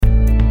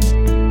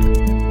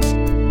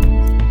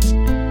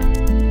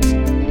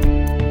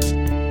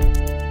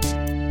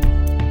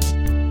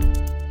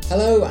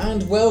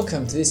and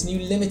welcome to this new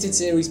limited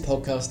series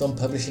podcast on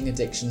publishing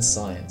addiction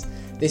science.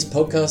 This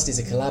podcast is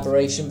a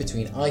collaboration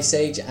between Ice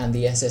Age and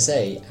the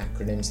SSA,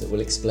 acronyms that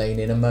we'll explain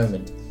in a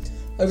moment.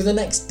 Over the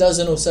next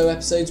dozen or so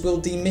episodes,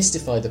 we'll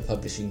demystify the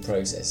publishing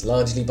process,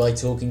 largely by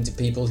talking to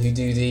people who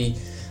do the,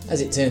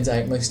 as it turns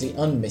out, mostly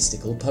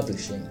unmystical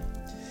publishing.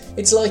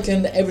 It's like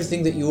an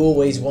everything that you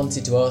always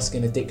wanted to ask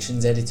an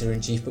addictions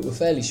editor-in-chief but were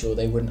fairly sure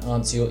they wouldn't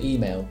answer your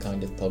email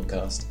kind of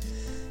podcast.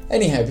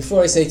 Anyhow,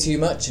 before I say too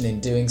much, and in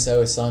doing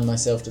so assign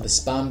myself to the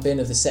spam bin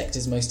of the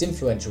sector's most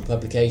influential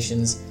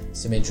publications,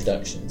 some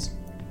introductions.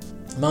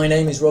 My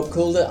name is Rob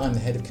Calder, I'm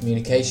the Head of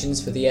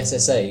Communications for the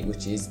SSA,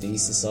 which is the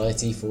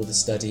Society for the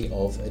Study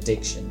of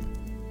Addiction.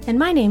 And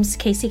my name's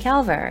Casey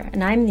Calver,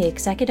 and I'm the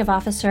Executive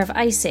Officer of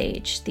Ice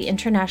Age, the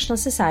International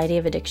Society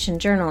of Addiction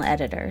Journal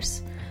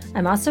Editors.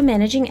 I'm also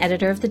Managing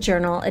Editor of the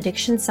journal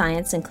Addiction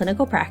Science and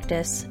Clinical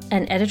Practice,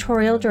 and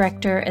Editorial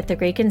Director at the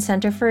Graken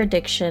Center for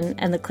Addiction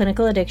and the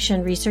Clinical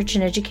Addiction Research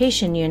and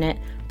Education Unit,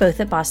 both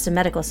at Boston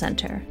Medical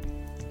Center.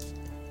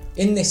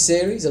 In this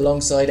series,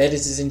 alongside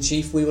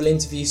Editors-in-Chief, we will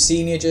interview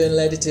senior journal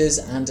editors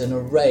and an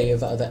array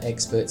of other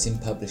experts in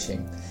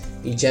publishing.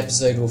 Each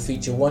episode will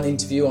feature one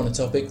interview on a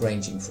topic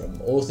ranging from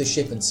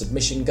authorship and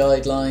submission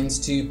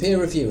guidelines to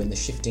peer review and the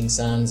shifting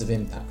sands of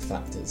impact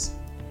factors.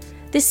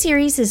 This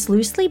series is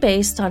loosely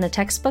based on a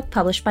textbook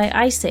published by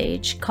Ice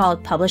Age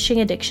called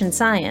Publishing Addiction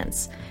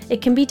Science.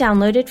 It can be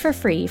downloaded for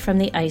free from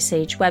the Ice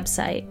Age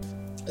website.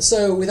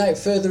 So, without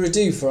further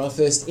ado, for our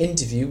first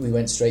interview, we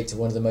went straight to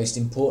one of the most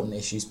important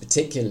issues,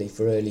 particularly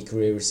for early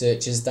career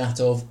researchers,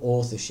 that of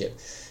authorship.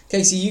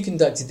 Casey, you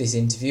conducted this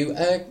interview.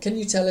 Can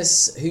you tell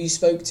us who you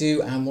spoke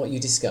to and what you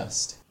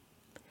discussed?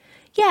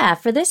 Yeah,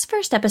 for this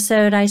first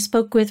episode, I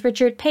spoke with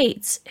Richard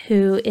Pates,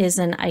 who is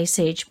an Ice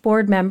Age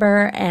board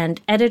member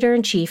and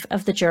editor-in-chief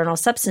of the journal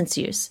Substance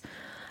Use.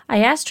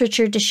 I asked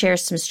Richard to share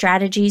some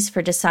strategies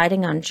for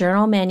deciding on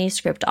journal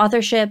manuscript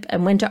authorship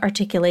and when to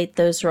articulate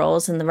those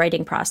roles in the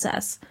writing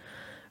process.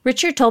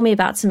 Richard told me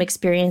about some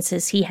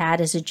experiences he had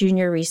as a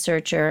junior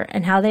researcher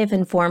and how they've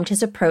informed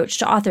his approach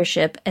to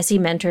authorship as he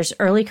mentors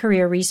early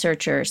career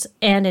researchers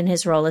and in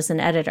his role as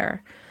an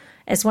editor.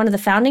 As one of the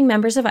founding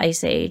members of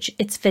Ice Age,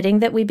 it's fitting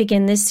that we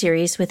begin this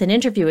series with an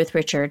interview with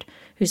Richard,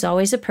 who's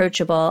always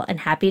approachable and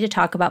happy to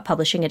talk about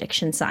publishing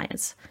addiction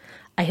science.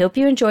 I hope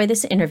you enjoy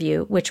this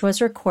interview, which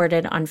was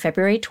recorded on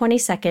February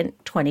 22nd,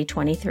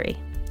 2023.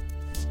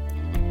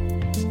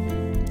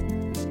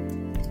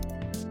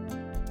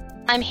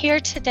 I'm here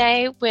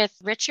today with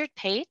Richard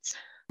Pates.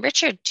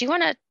 Richard, do you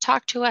want to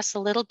talk to us a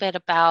little bit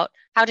about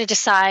how to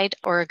decide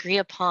or agree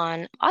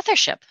upon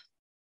authorship?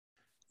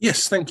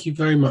 Yes, thank you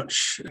very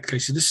much,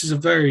 Casey. This is a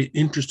very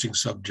interesting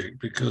subject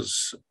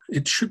because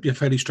it should be a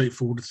fairly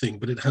straightforward thing,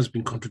 but it has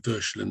been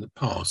controversial in the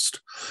past.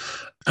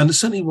 And it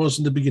certainly was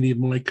in the beginning of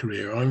my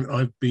career.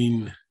 I've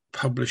been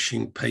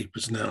publishing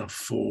papers now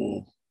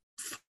for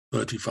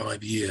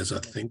 35 years, I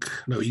think.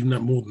 No, even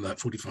more than that,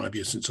 45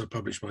 years since I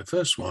published my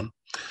first one.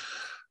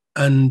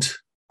 And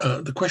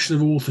the question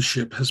of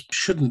authorship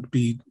shouldn't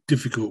be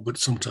difficult, but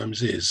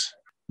sometimes is.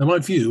 Now, my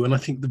view, and I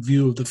think the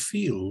view of the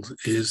field,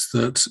 is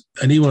that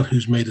anyone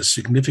who's made a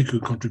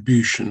significant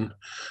contribution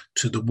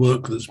to the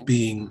work that's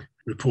being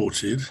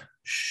reported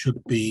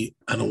should be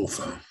an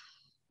author.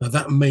 Now,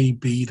 that may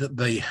be that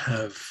they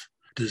have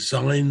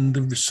designed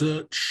the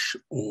research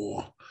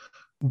or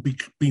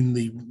been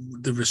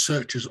the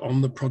researchers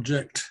on the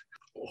project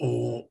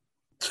or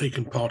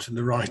taken part in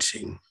the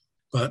writing.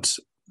 But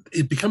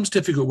it becomes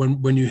difficult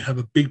when you have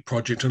a big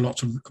project and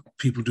lots of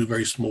people do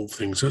very small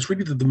things. So it's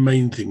really the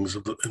main things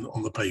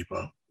on the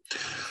paper.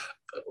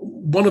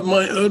 One of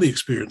my early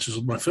experiences,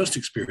 or my first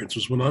experience,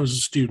 was when I was a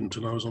student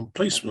and I was on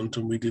placement,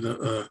 and we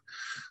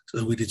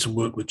did some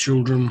work with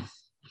children,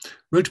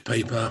 wrote a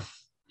paper,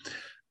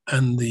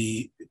 and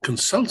the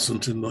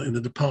consultant in the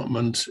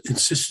department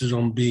insisted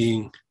on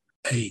being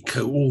a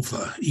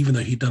co-author, even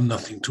though he'd done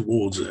nothing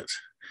towards it.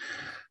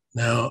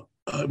 Now,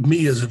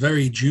 me as a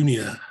very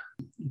junior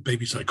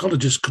baby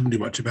psychologist couldn't do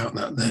much about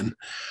that then,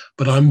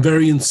 but I'm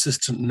very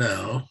insistent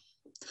now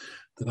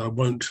that I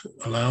won't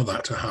allow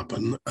that to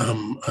happen,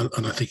 and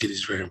I think it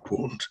is very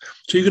important.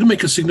 So you're going to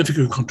make a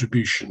significant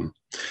contribution,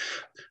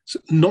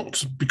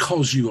 not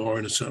because you are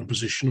in a certain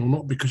position or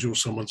not because you're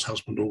someone's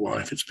husband or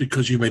wife, it's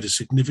because you made a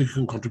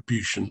significant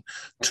contribution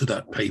to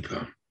that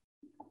paper.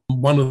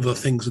 One of the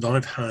things that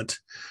I've had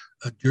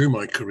during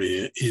my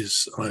career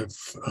is I've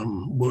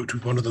worked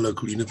with one of the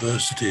local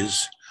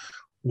universities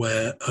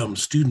where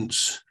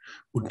students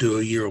would do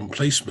a year on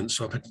placement.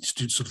 So I've had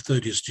sort of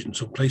third-year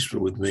students on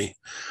placement with me.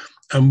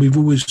 And we've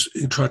always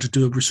tried to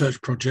do a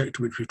research project,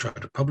 which we've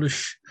tried to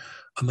publish,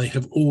 and they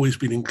have always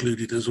been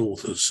included as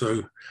authors.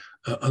 So,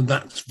 and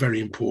that's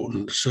very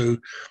important. So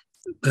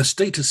their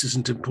status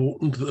isn't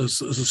important. As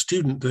a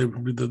student, they were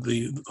on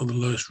the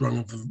lowest rung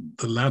of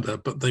the ladder,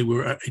 but they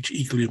were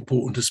equally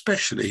important,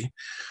 especially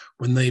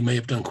when they may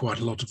have done quite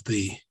a lot of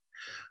the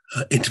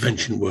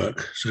intervention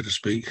work, so to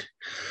speak.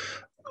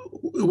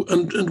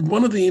 And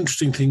one of the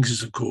interesting things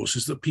is, of course,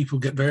 is that people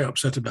get very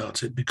upset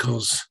about it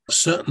because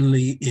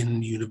certainly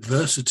in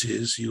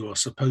universities, you are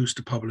supposed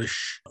to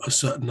publish a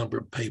certain number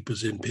of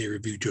papers in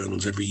peer-reviewed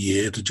journals every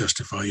year to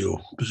justify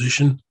your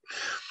position.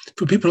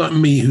 For people like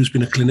me, who's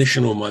been a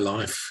clinician all my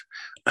life,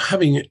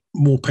 having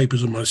more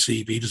papers on my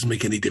CV doesn't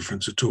make any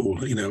difference at all.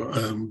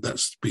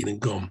 That's been and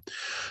gone.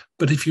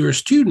 But if you're a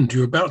student,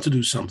 you're about to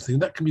do something,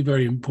 that can be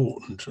very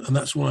important. And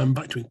that's why I'm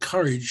back to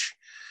encourage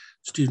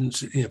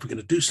students, if we're going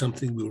to do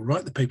something, we'll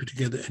write the paper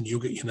together and you'll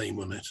get your name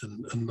on it.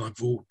 And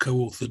I've all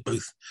co-authored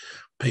both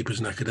papers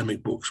and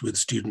academic books with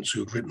students who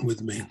have written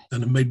with me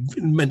and have made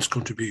immense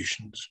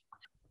contributions.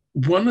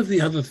 One of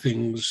the other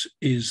things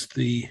is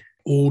the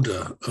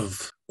order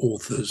of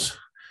authors.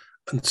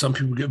 And some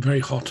people get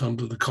very hot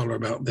under the collar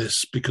about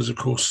this because, of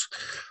course,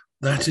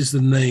 that is the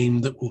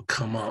name that will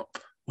come up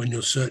when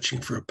you're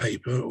searching for a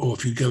paper, or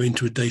if you go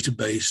into a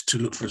database to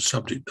look for a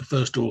subject, the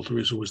first author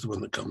is always the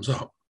one that comes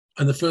up.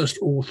 And the first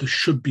author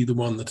should be the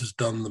one that has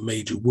done the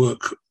major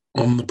work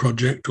on the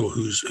project, or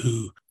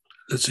who,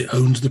 let's say,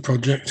 owns the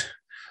project.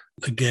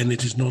 Again,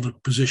 it is not a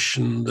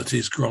position that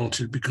is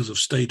granted because of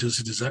status.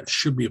 It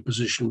should be a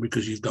position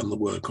because you've done the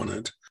work on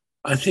it.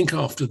 I think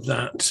after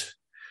that,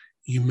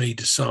 you may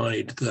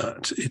decide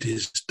that it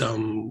is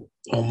done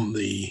on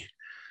the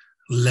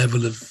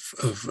level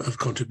of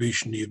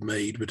contribution you've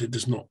made, but it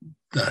is not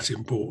that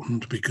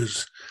important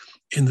because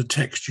in the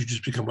text, you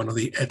just become one of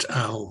the et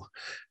al.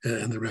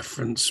 In the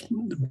reference.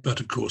 But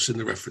of course, in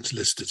the reference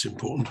list, it's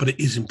important, but it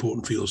is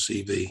important for your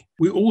CV.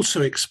 We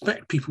also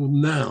expect people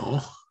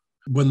now,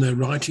 when they're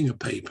writing a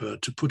paper,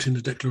 to put in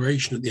a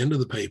declaration at the end of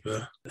the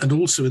paper, and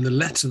also in the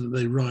letter that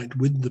they write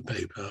with the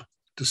paper,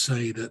 to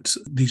say that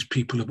these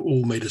people have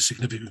all made a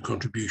significant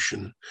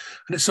contribution.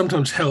 And it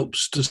sometimes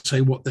helps to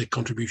say what their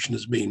contribution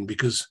has been,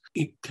 because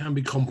it can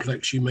be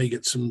complex. You may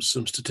get some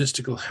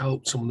statistical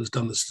help. Someone has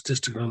done the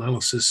statistical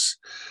analysis.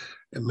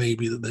 It may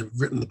be that they've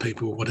written the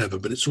paper or whatever,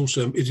 but it's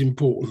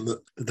important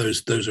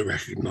that those are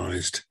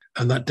recognised.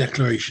 And that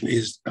declaration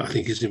I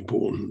think is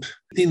important.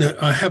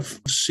 I have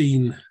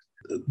seen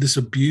this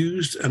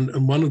abused,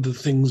 and one of the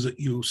things that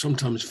you'll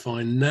sometimes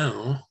find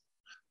now,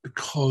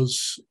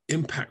 because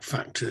impact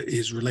factor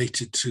is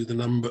related to the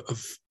number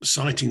of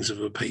citings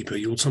of a paper,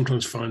 you'll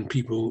sometimes find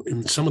people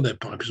in some of their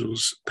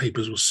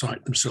papers will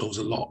cite themselves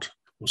a lot,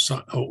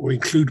 or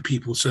include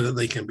people so that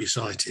they can be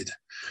cited.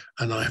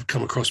 And I have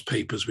come across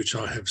papers which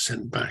I have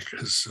sent back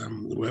as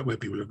where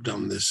people have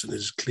done this, and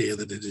it's clear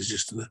that it is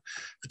just an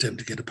attempt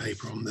to get a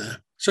paper on there.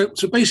 So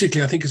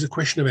basically, I think it's a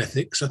question of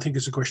ethics. I think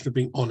it's a question of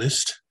being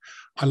honest.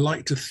 I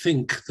like to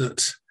think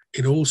that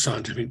in all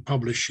scientific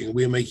publishing,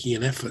 we're making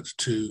an effort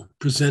to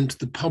present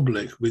the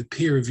public with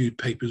peer-reviewed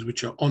papers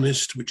which are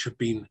honest, which have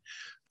been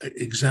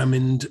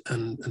examined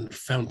and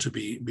found to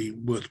be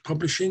worth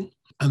publishing,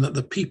 and that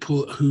the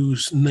people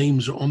whose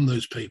names are on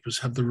those papers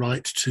have the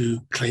right to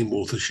claim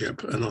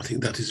authorship. And I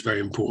think that is very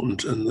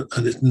important, and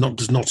it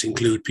does not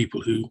include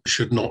people who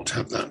should not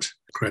have that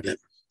credit.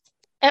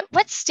 At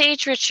what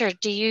stage, Richard,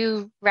 do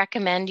you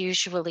recommend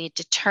usually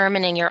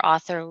determining your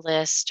author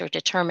list or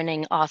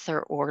determining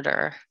author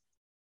order?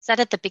 Is that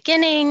at the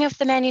beginning of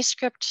the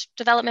manuscript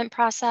development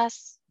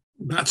process?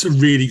 That's a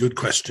really good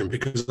question,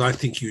 because I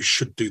think you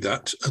should do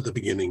that at the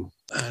beginning.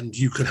 And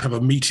you can have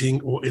a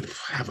meeting,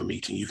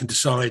 you can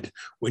decide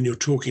when you're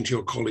talking to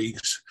your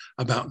colleagues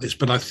about this.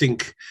 But I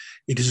think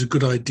it is a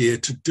good idea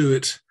to do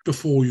it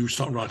before you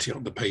start writing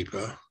up the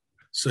paper.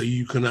 So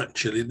you can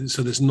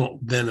so there's not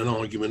then an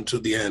argument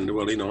at the end,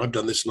 well, I've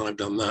done this and I've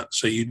done that.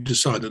 So you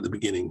decide at the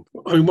beginning.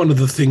 I mean, one of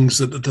the things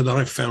that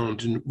I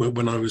found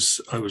when I was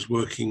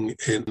working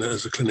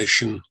as a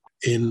clinician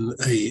in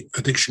a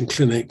addiction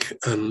clinic,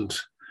 and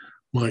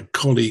my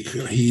colleague,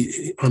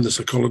 I'm the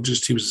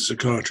psychologist, he was the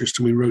psychiatrist,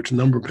 and we wrote a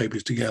number of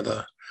papers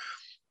together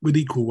with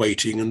equal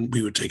weighting, and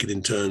we would take it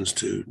in turns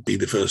to be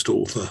the first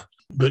author.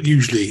 But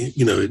usually,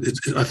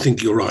 I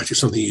think you're right. It's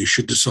something you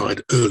should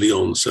decide early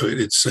on, so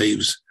it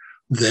saves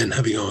then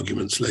having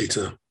arguments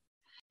later.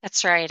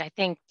 That's right. I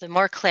think the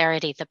more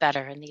clarity, the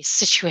better in these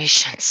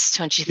situations,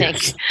 don't you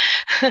think?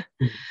 Yes.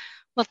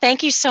 Well,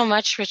 thank you so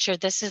much,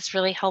 Richard. This is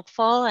really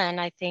helpful, and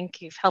I think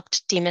you've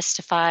helped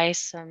demystify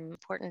some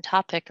important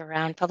topic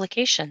around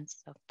publications.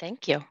 So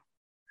thank you.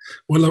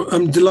 Well,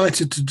 I'm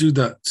delighted to do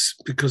that,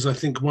 because I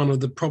think one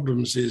of the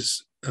problems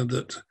is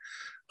that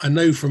I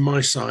know from my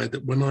side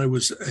that when I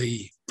was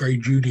a very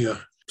junior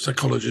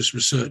psychologist,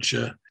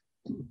 researcher,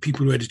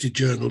 people who edited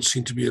journals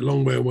seem to be a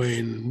long way away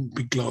in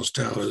big glass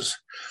towers.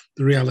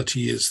 The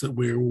reality is that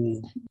we're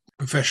all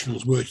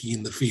professionals working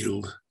in the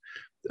field.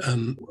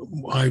 And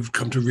I've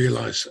come to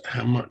realize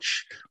how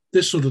much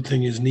this sort of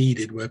thing is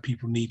needed, where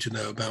people need to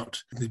know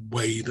about the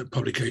way that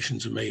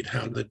publications are made,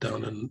 how they're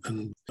done,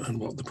 and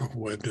what the proper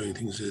way of doing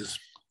things is.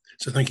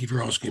 So thank you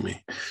for asking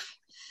me.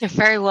 You're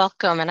very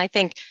welcome. And I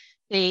think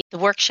the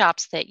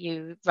workshops that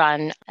you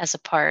run as a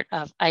part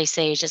of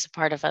IceAge, as a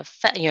part of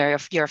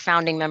you're a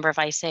founding member of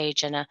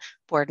IceAge and a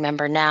board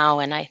member now.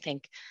 And I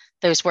think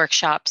those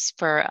workshops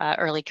for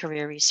early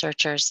career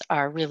researchers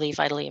are really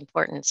vitally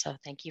important. So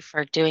thank you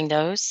for doing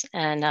those.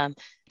 And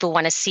if you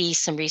want to see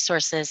some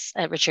resources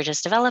that Richard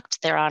has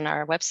developed, they're on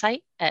our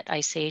website at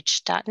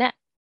iceage.net.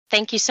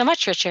 Thank you so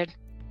much, Richard.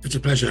 It's a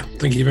pleasure.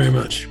 Thank you very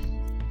much.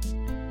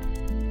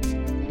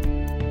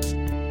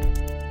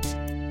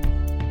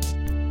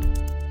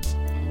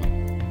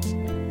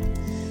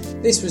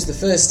 This was the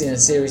first in a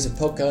series of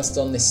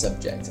podcasts on this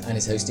subject and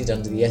is hosted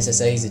under the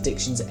SSA's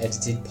Addictions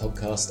Edited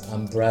podcast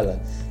umbrella.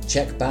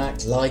 Check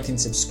back, like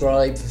and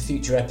subscribe for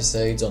future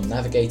episodes on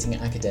navigating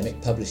academic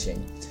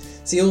publishing.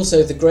 See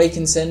also the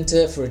Graken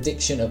Centre for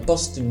Addiction at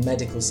Boston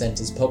Medical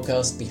Centre's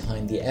podcast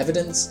Behind the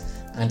Evidence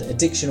and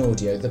Addiction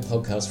Audio, the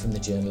podcast from the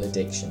journal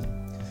Addiction.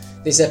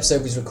 This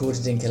episode was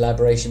recorded in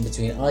collaboration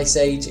between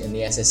IceAge and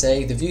the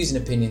SSA. The views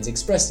and opinions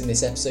expressed in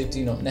this episode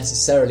do not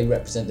necessarily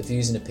represent the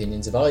views and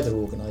opinions of either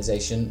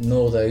organisation,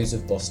 nor those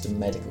of Boston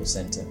Medical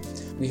Centre.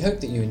 We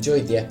hope that you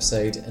enjoyed the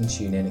episode and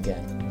tune in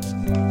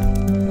again.